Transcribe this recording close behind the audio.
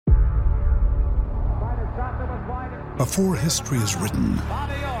Before history is written,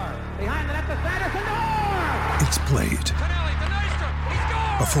 it's played.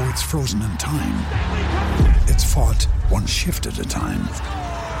 Before it's frozen in time, it's fought one shift at a time.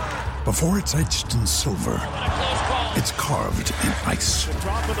 Before it's etched in silver, it's carved in ice.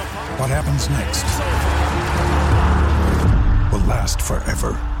 What happens next will last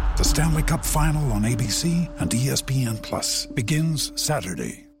forever. The Stanley Cup Final on ABC and ESPN Plus begins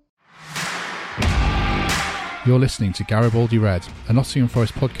Saturday. You're listening to Garibaldi Red, a Nottingham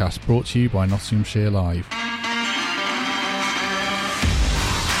Forest podcast brought to you by Nottinghamshire Live.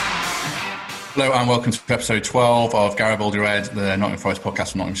 Hello and welcome to episode 12 of Garibaldi Red, the Nottingham Forest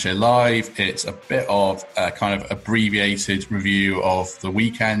podcast from Nottinghamshire Live. It's a bit of a kind of abbreviated review of the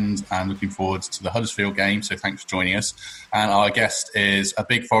weekend and looking forward to the Huddersfield game, so thanks for joining us. And our guest is a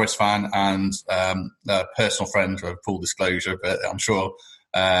big Forest fan and a personal friend, for full disclosure, but I'm sure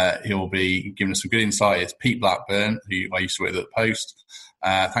he'll be giving us some good insight. It's Pete Blackburn, who I used to work with at the Post.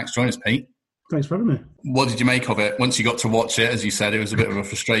 Thanks for joining us, Pete. Thanks for having me. What did you make of it? Once you got to watch it, as you said, it was a bit of a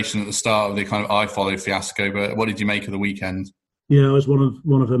frustration at the start of the kind of iFollow fiasco, but what did you make of the weekend? Yeah, I was one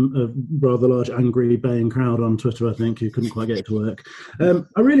of a rather large angry baying crowd on Twitter, I think, who couldn't quite get it to work.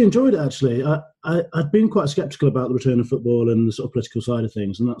 I really enjoyed it, actually. I'd been quite sceptical about the return of football and the sort of political side of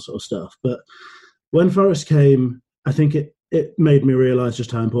things and that sort of stuff. But when Forest came, I think it made me realise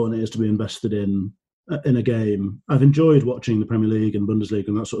just how important it is to be invested in a game. I've enjoyed watching the Premier League and Bundesliga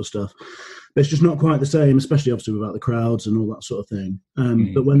and that sort of stuff, but it's just not quite the same, especially obviously without the crowds and all that sort of thing.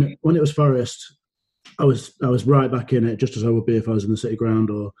 But when it was Forest, I was right back in it, just as I would be if I was in the City Ground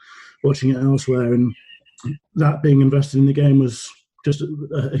or watching it elsewhere. And that being invested in the game was just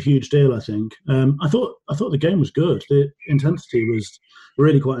a huge deal, I think. I thought the game was good. The intensity was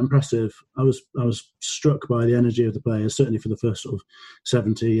really quite impressive. I was struck by the energy of the players, certainly for the first sort of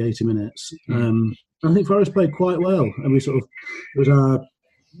 70, 80 minutes. I think Forest played quite well, and it was our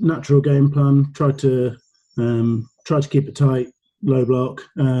natural game plan. Tried to keep it tight, low block,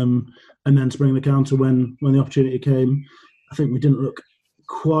 and then spring the counter when the opportunity came. I think we didn't look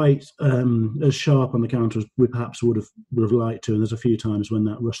quite as sharp on the counter as we perhaps would have liked to, and there's a few times when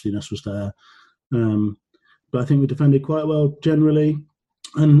that rustiness was there. But I think we defended quite well generally,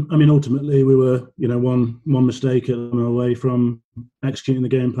 and I mean ultimately we were one mistake away from executing the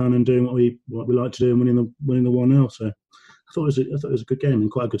game plan and doing what we like to do and winning the 1-0. So I thought it was a good game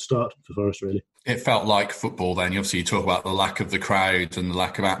and quite a good start for Forest, really. It felt like football then. Obviously, you talk about the lack of the crowd and the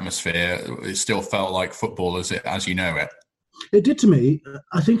lack of atmosphere. It still felt like football as you know it. It did to me.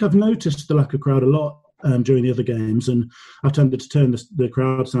 I think I've noticed the lack of crowd a lot during the other games, and I've tended to turn the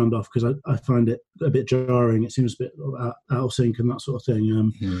crowd sound off because I find it a bit jarring. It seems a bit out of sync and that sort of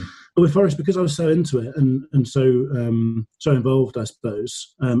thing. But with Forest, because I was so into it and so involved, I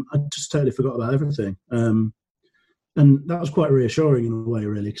suppose, I just totally forgot about everything. And that was quite reassuring in a way,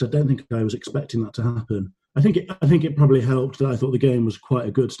 really, because I don't think I was expecting that to happen. I think it probably helped that I thought the game was quite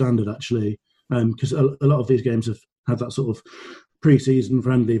a good standard, actually, because a lot of these games have had that sort of pre-season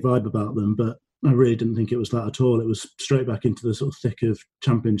friendly vibe about them, but I really didn't think it was that at all. It was straight back into the sort of thick of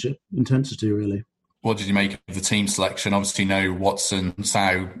championship intensity, really. What did you make of the team selection? Obviously, no Watson,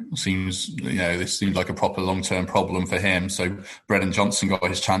 Sow seems, this seems like a proper long-term problem for him. So Brennan Johnson got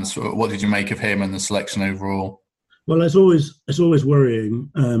his chance. What did you make of him and the selection overall? Well, it's always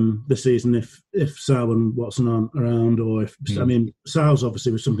worrying this season if Sow and Watson aren't around, or if I mean Sow's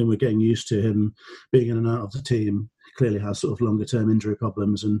obviously was something we're getting used to, him being in and out of the team. He clearly has sort of longer term injury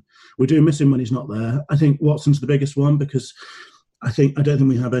problems, and we do miss him when he's not there. I think Watson's the biggest one because I don't think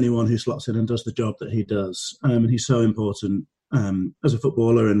we have anyone who slots in and does the job that he does, and he's so important as a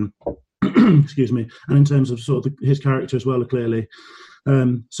footballer and excuse me, and in terms of sort of his character as well, clearly.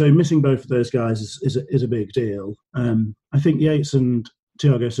 So missing both of those guys is a big deal. I think Yates and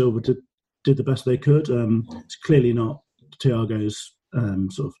Thiago Silva did the best they could. It's clearly not Thiago's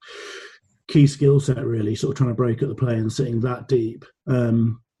sort of key skill set, really, sort of trying to break up the play and sitting that deep.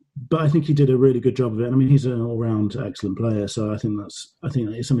 But I think he did a really good job of it. I mean, he's an all-round excellent player, so I think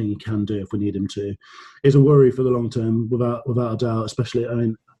that is something he can do if we need him to. It's a worry for the long term, without a doubt. Especially, I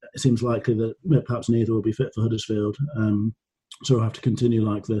mean, it seems likely that perhaps neither will be fit for Huddersfield. So we'll have to continue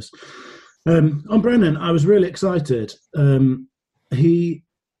like this. On Brennan, I was really excited. I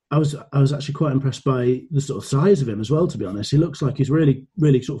was actually quite impressed by the sort of size of him as well, to be honest. He looks like he's really,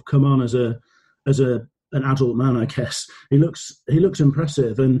 really sort of come on as an adult man, I guess. He looks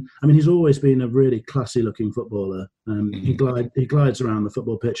impressive, and I mean he's always been a really classy looking footballer. He glides around the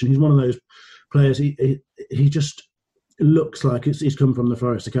football pitch, and he's one of those players. He just looks like he's come from the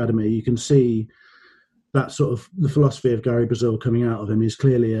Forest Academy. You can see that sort of the philosophy of Gary Brazil coming out of him. He's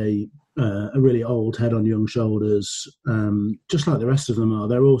clearly a really old head on young shoulders, just like the rest of them are.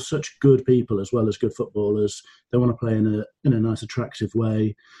 They're all such good people as well as good footballers. They want to play in a nice, attractive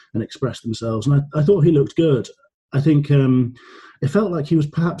way and express themselves. And I thought he looked good. I think it felt like he was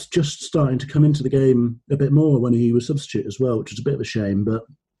perhaps just starting to come into the game a bit more when he was substitute as well, which was a bit of a shame. But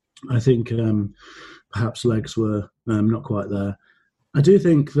I think perhaps legs were not quite there. I do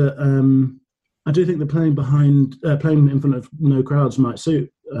think that playing in front of no crowds might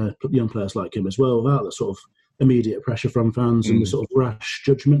suit young players like him as well, without the sort of immediate pressure from fans and the sort of rash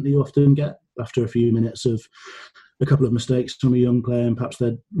judgment that you often get after a few minutes of a couple of mistakes from a young player, and perhaps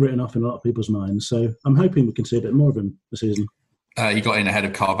they're written off in a lot of people's minds. So I'm hoping we can see a bit more of him this season. He got in ahead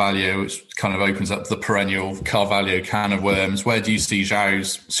of Carvalho, which kind of opens up the perennial Carvalho can of worms. Where do you see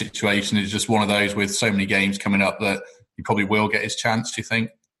João's situation? Is just one of those with so many games coming up that he probably will get his chance, do you think?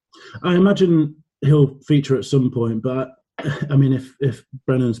 I imagine he'll feature at some point, but I mean, if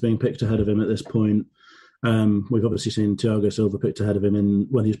Brennan's being picked ahead of him at this point, we've obviously seen Thiago Silva picked ahead of him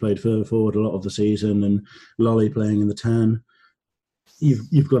when he's played further forward a lot of the season, and Lolly playing in the 10.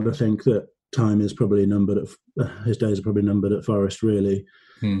 You've got to think that time is probably numbered. His days are probably numbered at Forest. Really,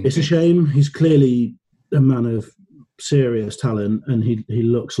 It's a shame. He's clearly a man of serious talent, and he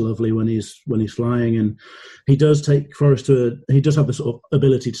looks lovely when he's flying, and he does take Forest he does have the sort of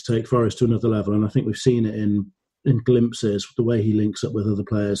ability to take Forest to another level, and I think we've seen it in glimpses, the way he links up with other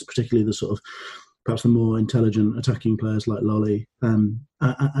players, particularly the sort of perhaps the more intelligent attacking players like Lolly. And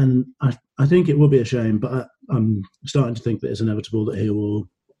I think it will be a shame, but I'm starting to think that it's inevitable that he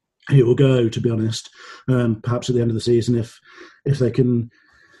will go, to be honest. Perhaps at the end of the season, if they can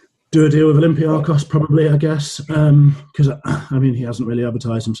do a deal with Olympiacos, probably, I guess. Because, I mean, he hasn't really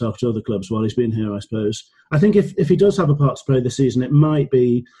advertised himself to other clubs while he's been here, I suppose. I think if he does have a part to play this season, it might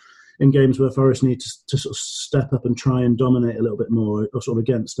be in games where Forest need to sort of step up and try and dominate a little bit more, or sort of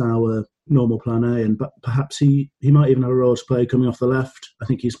against our normal plan A. And perhaps he might even have a role to play coming off the left. I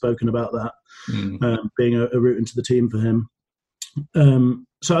think he's spoken about that, being a route into the team for him.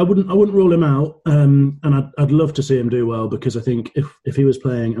 So I wouldn't rule him out, and I'd love to see him do well, because I think if he was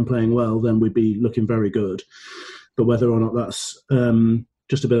playing and playing well, then we'd be looking very good. But whether or not that's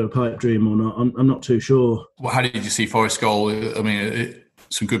just a bit of a pipe dream or not, I'm not too sure. Well, how did you see Forest's goal? I mean,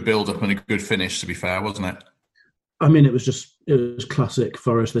 some good build-up and a good finish, to be fair, wasn't it? I mean, it was classic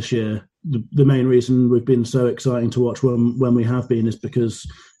Forest this year. The main reason we've been so exciting to watch when we have been is because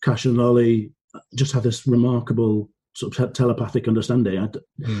Cash and Lolly just have this remarkable sort of telepathic understanding. I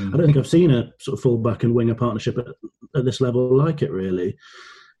don't think I've seen a sort of full-back and winger partnership at this level like it, really.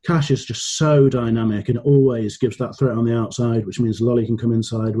 Cash is just so dynamic and always gives that threat on the outside, which means Lolly can come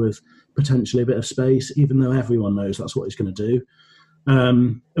inside with potentially a bit of space, even though everyone knows that's what he's going to do.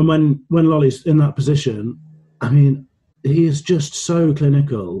 And when Lolly's in that position, I mean, he is just so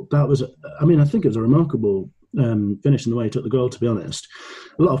clinical. I think it was a remarkable finish in the way he took the goal, to be honest.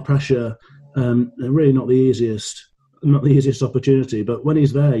 A lot of pressure, really not the easiest opportunity, but when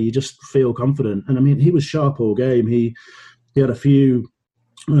he's there, you just feel confident. And I mean, he was sharp all game. He had a few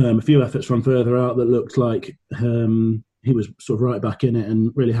efforts from further out that looked like he was sort of right back in it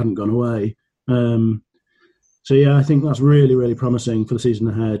and really hadn't gone away. So yeah, I think that's really, really promising for the season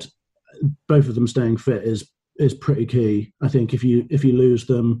ahead. Both of them staying fit is pretty key. I think if you lose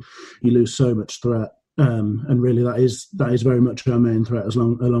them, you lose so much threat. And really, that is very much our main threat,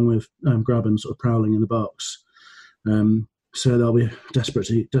 along with Graben sort of prowling in the box. So they'll be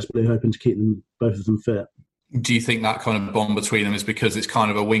desperately hoping to keep both of them fit. Do you think that kind of bond between them is because it's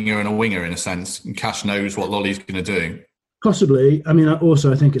kind of a winger and a winger in a sense, and Cash knows what Lolly's going to do? Possibly. I mean,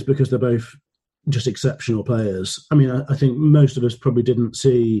 also I think it's because they're both just exceptional players. I mean, I think most of us probably didn't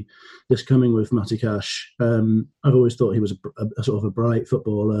see this coming with Matty Cash. I've always thought he was a sort of a bright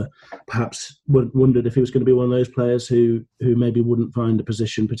footballer. Perhaps wondered if he was going to be one of those players who maybe wouldn't find a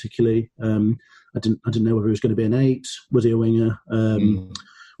position particularly. I didn't know whether he was going to be an 8. Was he a winger?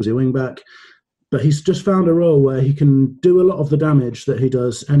 Was he a wing back? But he's just found a role where he can do a lot of the damage that he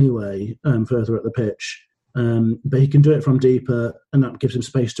does anyway, further up the pitch. But he can do it from deeper, and that gives him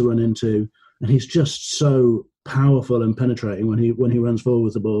space to run into. And he's just so powerful and penetrating when he runs forward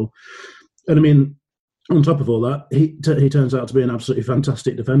with the ball. And I mean, on top of all that, he turns out to be an absolutely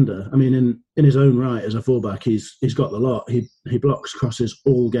fantastic defender. I mean, in his own right as a fullback, he's got the lot. He blocks crosses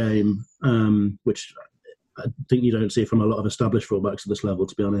all game, which I think you don't see from a lot of established fullbacks at this level,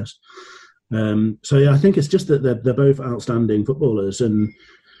 to be honest. So yeah, I think it's just that they're both outstanding footballers, and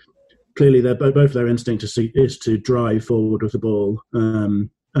clearly both their instinct is to drive forward with the ball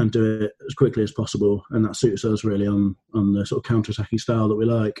and do it as quickly as possible, and that suits us really on the sort of counter-attacking style that we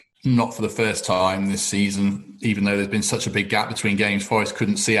like. Not for the first time this season, even though there's been such a big gap between games, Forest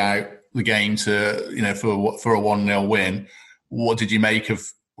couldn't see out the game to, for a 1-0 win. What did you make of?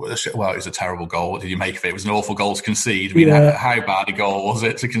 Well, it was a terrible goal. What did you make of it? It was an awful goal to concede. I mean, how bad a goal was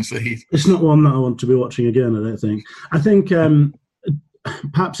it to concede? It's not one that I want to be watching again, I don't think. I think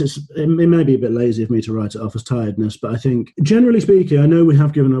perhaps it may be a bit lazy of me to write it off as tiredness, but I think, generally speaking, I know we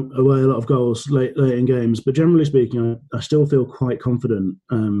have given away a lot of goals late in games, but generally speaking, I still feel quite confident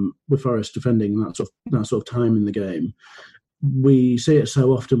with Forest defending that sort of time in the game. We see it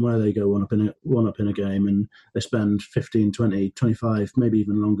so often where they go one up in a game and they spend 15, 20, 25, maybe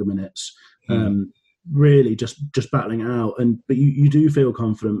even longer minutes, really just battling it out. But you do feel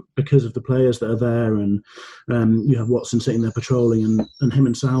confident because of the players that are there, and you have Watson sitting there patrolling, and him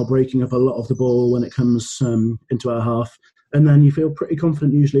and Sal breaking up a lot of the ball when it comes into our half. And then you feel pretty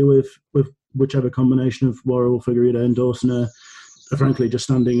confident usually with whichever combination of Worrell, Figueiredo and Dawson are frankly just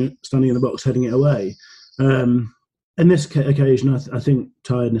standing in the box heading it away. In this occasion, I think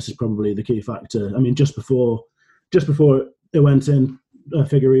tiredness is probably the key factor. I mean, just before it went in,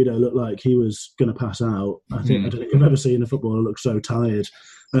 Figueiredo looked like he was going to pass out. I don't think I've ever seen a footballer look so tired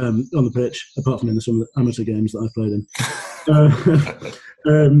on the pitch, apart from in some amateur games that I've played in.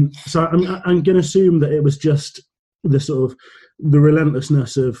 So I'm going to assume that it was just the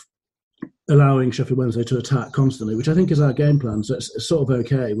relentlessness of allowing Sheffield Wednesday to attack constantly, which I think is our game plan. So it's sort of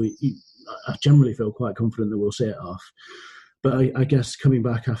okay. I generally feel quite confident that we'll see it off. But I guess coming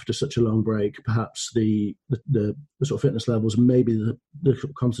back after such a long break, perhaps the sort of fitness levels, maybe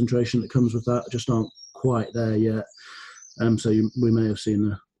the concentration that comes with that, just aren't quite there yet. So we may have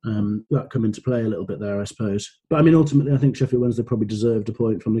seen that come into play a little bit there, I suppose. But I mean, ultimately, I think Sheffield Wednesday probably deserved a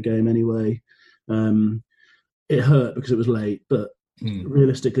point from the game anyway. It hurt because it was late, but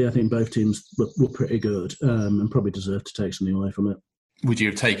realistically, I think both teams were pretty good and probably deserved to take something away from it. Would you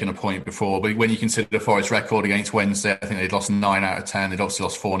have taken a point before? But when you consider the Forest record against Wednesday, I think they'd lost 9 out of 10. They'd obviously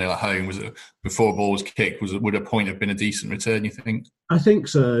lost 4-0 at home. Before a ball was kicked, would a point have been a decent return, you think? I think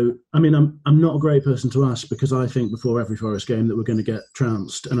so. I mean, I'm not a great person to ask because I think before every Forest game that we're going to get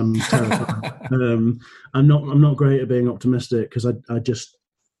trounced, and I'm terrified. I'm not great at being optimistic because I just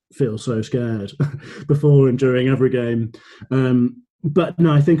feel so scared before and during every game. But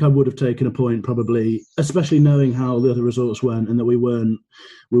no, I think I would have taken a point probably, especially knowing how the other results went, and that we weren't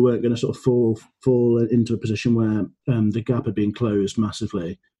going to sort of fall into a position where the gap had been closed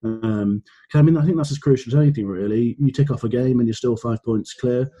massively. I mean, I think that's as crucial as anything, really. You tick off a game and you're still 5 points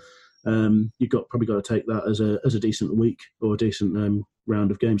clear. You've probably got to take that as a decent week or a decent round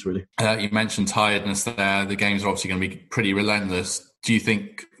of games, really. You mentioned tiredness there. The games are obviously going to be pretty relentless. Do you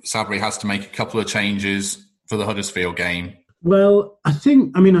think Sabri has to make a couple of changes for the Huddersfield game? Well, I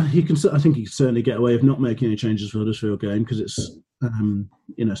think he can certainly get away with not making any changes for the Huddersfield game because it's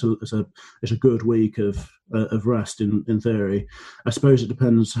it's a good week of rest in theory. I suppose it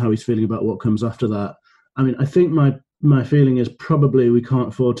depends how he's feeling about what comes after that. I mean, I think my feeling is probably we can't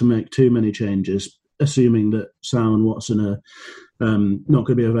afford to make too many changes, assuming that Sal and Watson are not going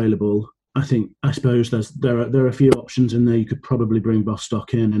to be available. I suppose there are a few options in there. You could probably bring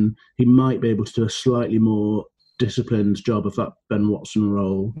Bostock in, and he might be able to do a slightly more disciplined job of that Ben Watson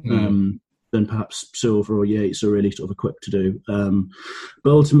role than perhaps Silva or Yates are really sort of equipped to do.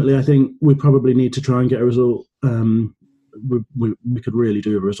 But ultimately, I think we probably need to try and get a result. We could really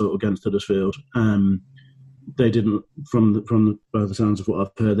do a result against Huddersfield. They didn't, by the sounds of what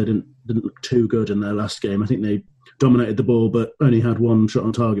I've heard, they didn't look too good in their last game. I think they dominated the ball, but only had one shot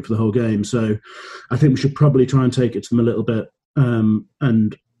on target for the whole game. So I think we should probably try and take it to them a little bit.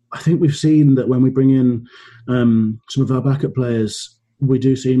 And I think we've seen that when we bring in some of our backup players, we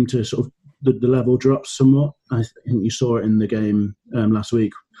do seem to sort of, the level drops somewhat. I think you saw it in the game last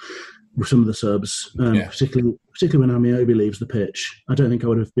week with some of the subs, particularly when Amiobi leaves the pitch. I don't think I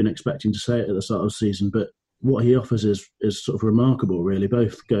would have been expecting to say it at the start of the season, but what he offers is sort of remarkable, really,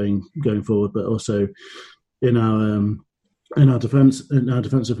 both going forward, but also in our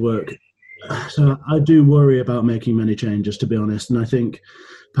defensive work. So I do worry about making many changes, to be honest, and I think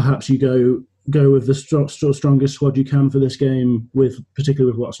perhaps you go with the strongest squad you can for this game,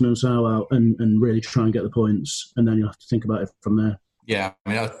 particularly with Watson and Sal out, and really try and get the points, and then you'll have to think about it from there. Yeah,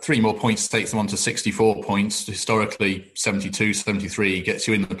 I mean, 3 more points takes them on to 64 points. Historically, 72, 73 gets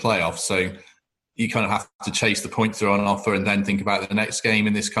you in the playoffs. So you kind of have to chase the points through on offer and then think about the next game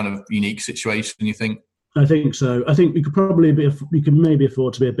in this kind of unique situation, you think? I think so. I think we could maybe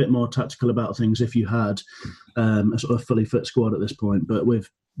afford to be a bit more tactical about things if you had a sort of fully fit squad at this point. But with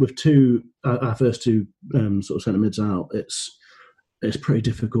our first two sort of centre mids out, it's pretty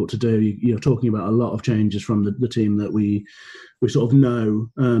difficult to do. You're talking about a lot of changes from the team that we sort of know,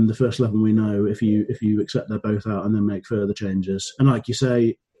 the first 11 we know, if you accept they're both out and then make further changes. And like you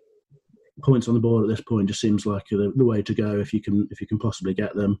say, points on the board at this point just seems like the way to go if you can possibly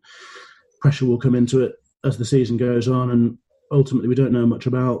get them. Pressure will come into it as the season goes on, and ultimately we don't know much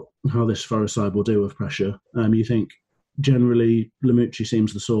about how this Forest side will deal with pressure. You think generally Lamouchi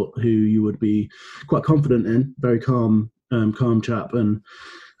seems the sort who you would be quite confident in, very calm chap, and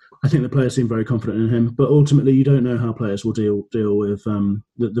I think the players seem very confident in him. But ultimately, you don't know how players will deal with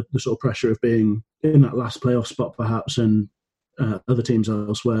the sort of pressure of being in that last playoff spot, perhaps, and other teams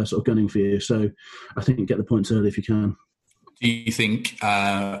elsewhere sort of gunning for you. So I think get the points early if you can. Do you think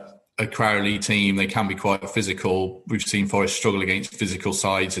a Crowley team, they can be quite physical? We've seen Forest struggle against physical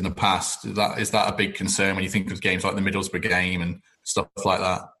sides in the past. Is that a big concern when you think of games like the Middlesbrough game and stuff like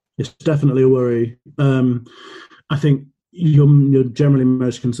that? It's definitely a worry. I think you're generally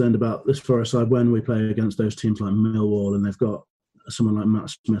most concerned about this Forest side when we play against those teams like Millwall and they've got someone like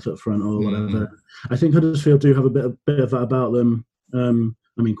Matt Smith up front or whatever. I think Huddersfield do have a bit of that about them.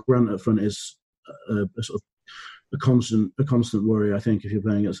 Grant up front is a sort of a constant worry, I think, if you're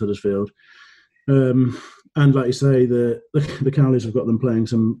playing against Huddersfield. And like you say, the Cowleys have got them playing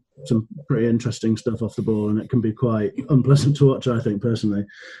some pretty interesting stuff off the ball, and it can be quite unpleasant to watch, I think, personally.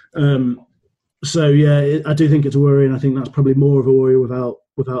 So yeah, I do think it's a worry, and I think that's probably more of a worry without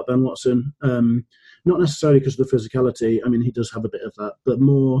Ben Watson. Not necessarily because of the physicality. I mean, he does have a bit of that, but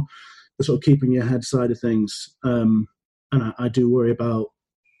more the sort of keeping your head side of things. And I do worry about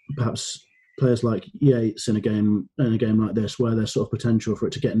perhaps players like Yates in a game like this, where there's sort of potential for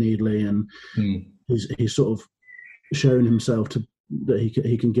it to get needly, and he's sort of shown himself that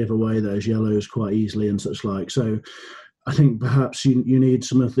he can give away those yellows quite easily and such like. So I think perhaps you need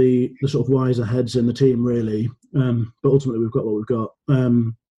some of the sort of wiser heads in the team, really. But ultimately, we've got what we've got.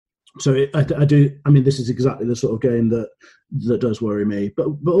 So I do. I mean, this is exactly the sort of game that does worry me. But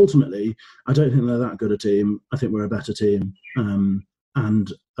ultimately, I don't think they're that good a team. I think we're a better team,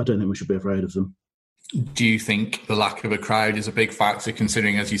 and I don't think we should be afraid of them. Do you think the lack of a crowd is a big factor,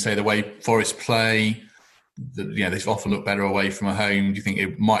 considering, as you say, the way Forest play? They've often looked better away from a home. Do you think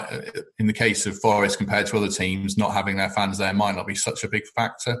it might, in the case of Forest compared to other teams, not having their fans there might not be such a big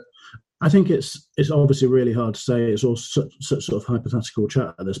factor? I think it's obviously really hard to say. It's all such sort of hypothetical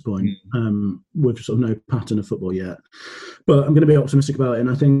chat at this point, with sort of no pattern of football yet. But I'm going to be optimistic about it,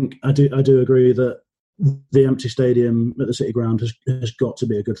 and I think I do agree that the empty stadium at the City Ground has got to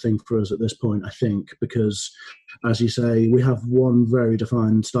be a good thing for us at this point, I think, because, as you say, we have one very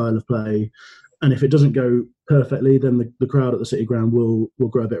defined style of play, and if it doesn't go perfectly, then the crowd at the City Ground will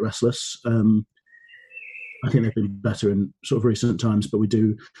grow a bit restless. I think they've been better in sort of recent times, but we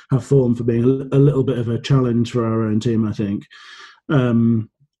do have form for being a little bit of a challenge for our own team, I think.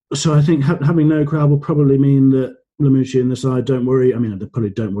 So I think having no crowd will probably mean that Lamouchi and the side don't worry. I mean, they probably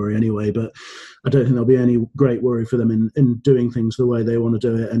don't worry anyway, but I don't think there'll be any great worry for them in doing things the way they want to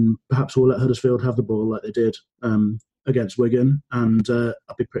do it. And perhaps we'll let Huddersfield have the ball like they did against Wigan, and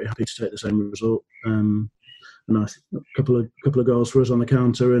I'd be pretty happy to take the same result. A nice couple of goals for us on the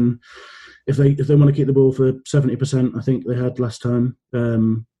counter, and if they want to keep the ball for 70%, I think they had last time,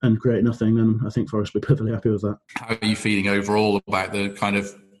 and create nothing, then I think Forest will be perfectly happy with that. How are you feeling overall about the kind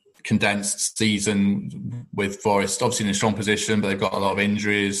of condensed season with Forest? Obviously in a strong position, but they've got a lot of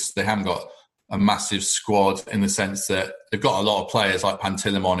injuries. They haven't got a massive squad in the sense that they've got a lot of players like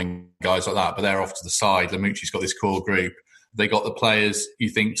Pantilimon and guys like that, but they're off to the side. Lamouchi's got this core group. They got the players, you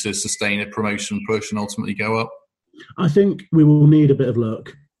think, to sustain a promotion push and ultimately go up? I think we will need a bit of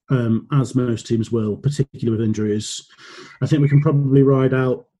luck. As most teams will, particularly with injuries. I think we can probably ride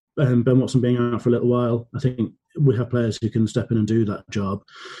out Ben Watson being out for a little while. I think we have players who can step in and do that job,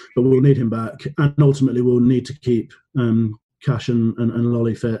 but we'll need him back, and ultimately we'll need to keep Cash and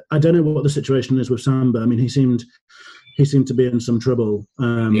Lolly fit. I don't know what the situation is with Samba. I mean, he seemed to be in some trouble.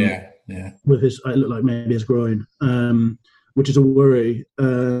 With his, it looked like maybe his groin, which is a worry.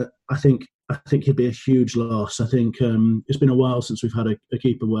 I think he'd be a huge loss. I think it's been a while since we've had a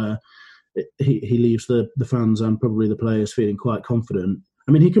keeper where he leaves the fans and probably the players feeling quite confident.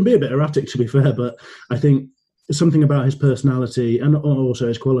 I mean, he can be a bit erratic, to be fair, but I think something about his personality and also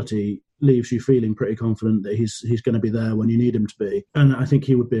his quality leaves you feeling pretty confident that he's going to be there when you need him to be. And I think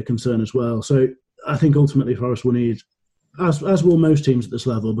he would be a concern as well. So I think ultimately Forest will need, as will most teams at this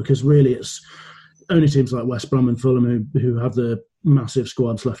level, because really it's only teams like West Brom and Fulham who have the massive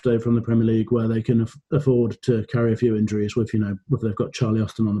squads left over from the Premier League where they can afford to carry a few injuries with, whether they've got Charlie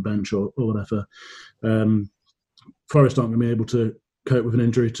Austin on the bench or whatever. Forest aren't going to be able to cope with an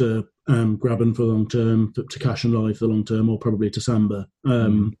injury to Grabban for the long term, to Cash and Lolly for the long term, or probably to Samba.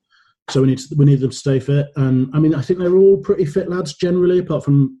 So we need them to stay fit. And I mean, I think they're all pretty fit lads generally, apart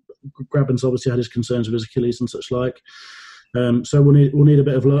from Grabban's obviously had his concerns with his Achilles and such like. So we'll need a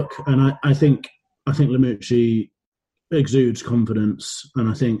bit of luck, and I think Lamouchi exudes confidence, and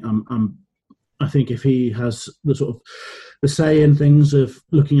I think if he has the sort of the say in things of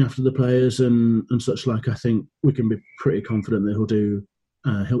looking after the players and such like, I think we can be pretty confident that he'll do.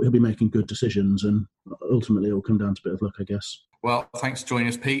 He'll be making good decisions, and ultimately it'll come down to a bit of luck, I guess. Well, thanks for joining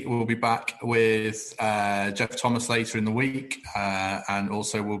us, Pete. We'll be back with Jeff Thomas later in the week, and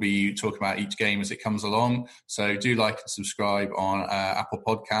also we'll be talking about each game as it comes along. So do like and subscribe on Apple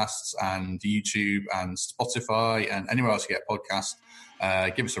Podcasts and YouTube and Spotify and anywhere else you get podcasts.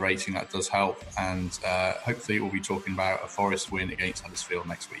 Give us a rating, that does help, and hopefully we'll be talking about a Forest win against Huddersfield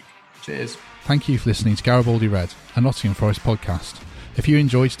next week. Cheers. Thank you for listening to Garibaldi Red, a Nottingham Forest podcast. If you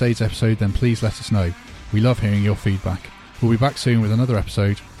enjoyed today's episode, then please let us know. We love hearing your feedback. We'll be back soon with another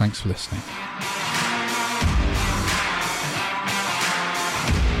episode. Thanks for listening.